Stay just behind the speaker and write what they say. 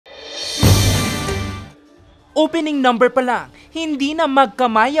Opening number pa lang, hindi na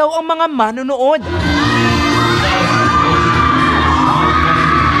magkamayaw ang mga manonood.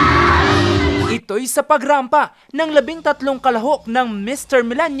 Ito'y sa pagrampa ng 13 kalahok ng Mr.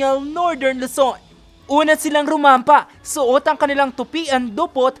 Millenial Northern Luzon. Una silang rumampa, suot ang kanilang tupian,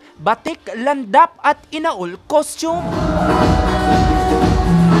 dupot, batik, landap at inaul costume.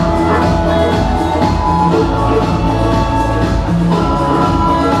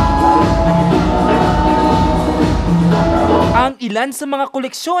 Ang ilan sa mga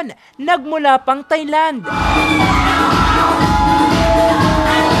koleksyon nagmula pang Thailand.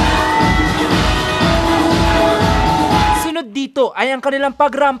 Sunod dito ay ang kanilang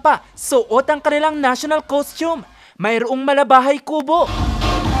pagrampa, suot ang kanilang national costume. Mayroong malabahay kubo.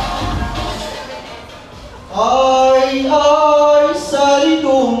 Ay,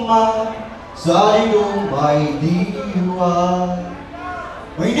 salidumay diwa.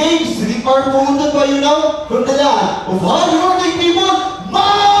 My name is Ripar Pumunta by you now from the land of hard-working people,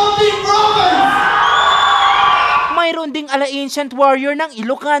 Mountain Province! Mayroon ding ala-ancient warrior ng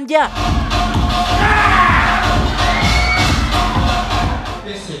Ilocandia.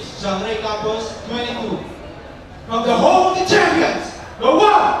 This is Shanghai Campus 22 from the home of the champions, the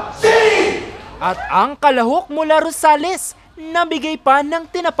One City! At ang kalahok mula Rosales, nabigay pa ng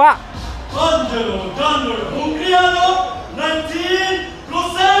tinapa. Angelo Dunner Hungriano, 19,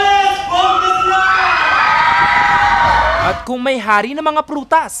 Rosales, Pangasinan! At kung may hari ng mga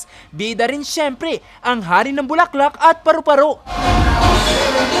prutas, bida rin syempre ang hari ng bulaklak at paru-paro.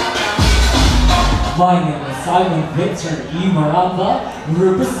 My name is Simon Victor E. Maramba,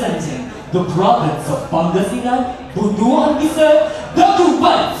 representing the province of Pangasinan, Bunuan Isla,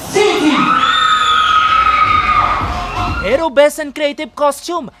 Dagupan City! Pero best and creative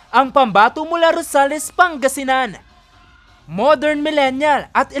costume ang pambato mula Rosales, Pangasinan. Modern, millennial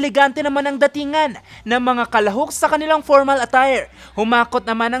at elegante naman ang datingan ng mga kalahok sa kanilang formal attire. Humakot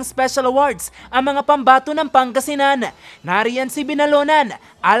naman ng special awards ang mga pambato ng Pangasinan. Nariyan si Binalonan,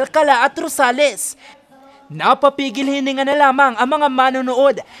 Alcala at Rosales. Napapigil hininga na lamang ang mga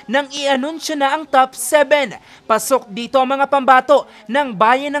manonood nang i-anunsyo na ang top 7. Pasok dito ang mga pambato ng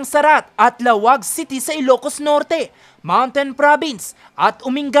Bayan ng Sarat at Lawag City sa Ilocos Norte, Mountain Province at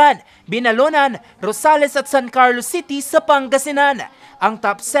Umingan, Binalonan, Rosales at San Carlos City sa Pangasinan. Ang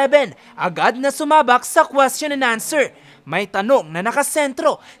top 7 agad na sumabak sa question and answer. May tanong na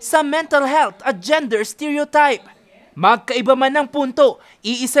nakasentro sa mental health at gender stereotype. Magkaiba man ng punto,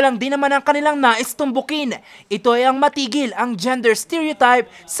 iisa lang din naman ang kanilang nais tumbukin. Ito ay ang matigil ang gender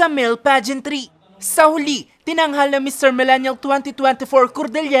stereotype sa male pageantry. Sa huli, tinanghal na Mr. Millenial 2024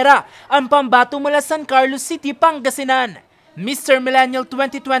 Cordillera ang pambato mula San Carlos City, Pangasinan. Mr. Millenial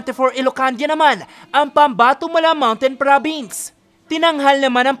 2024 Ilocandia naman ang pambato mula Mountain Province. Tinanghal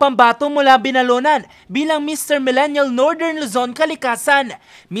naman ang pambato mula Binalonan bilang Mr. Millenial Northern Luzon Kalikasan.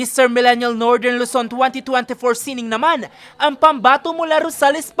 Mr. Millenial Northern Luzon 2024 Sining naman ang pambato mula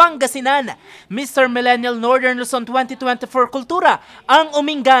Rosales, Pangasinan. Mr. Millenial Northern Luzon 2024 Kultura ang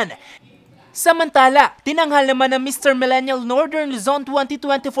Umingan. Samantala, tinanghal naman ng Mr. Millenial Northern Luzon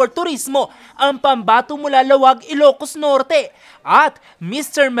 2024 Turismo ang pambato mula Lawag, Ilocos Norte. At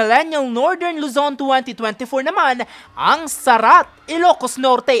Mr. Millenial Northern Luzon 2024 naman ang Sarat, Ilocos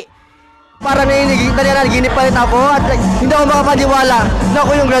Norte. Para nanaginip pa rin ako at hindi ako makapaniwala na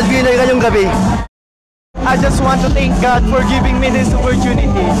ako yung graduate ngayong gabi. I just want to thank God for giving me this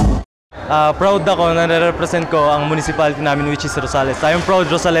opportunity. Proud ako na nare-represent ko ang municipality namin, which is Rosales. I'm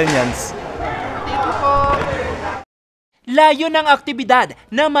proud Rosalenians. Layo ng aktibidad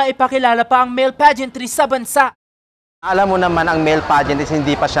na maipakilala pa ang male pageantry sa bansa. Alam mo naman, ang male pageant is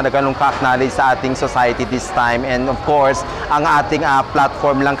hindi pa siya ganun ka-acknowledge sa ating society this time. And of course, ang ating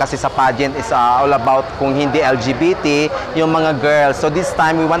platform lang kasi sa pageant is all about kung hindi LGBT, yung mga girls. So this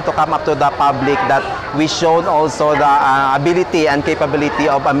time, we want to come up to the public that we showed also the ability and capability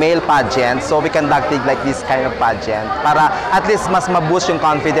of a male pageant. So we conducted like this kind of pageant para at least mas ma-boost yung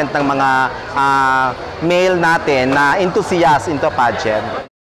confidence ng mga male natin na enthusiast into pageant.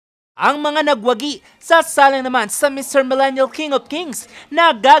 Ang mga nagwagi sasalang naman sa Mr. Millenial King of Kings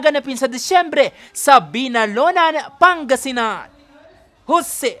na gaganapin sa Disyembre sa Binalonan, Pangasinan.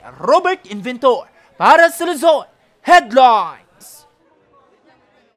 Jose Robert Inventor para sa Luzon Headline.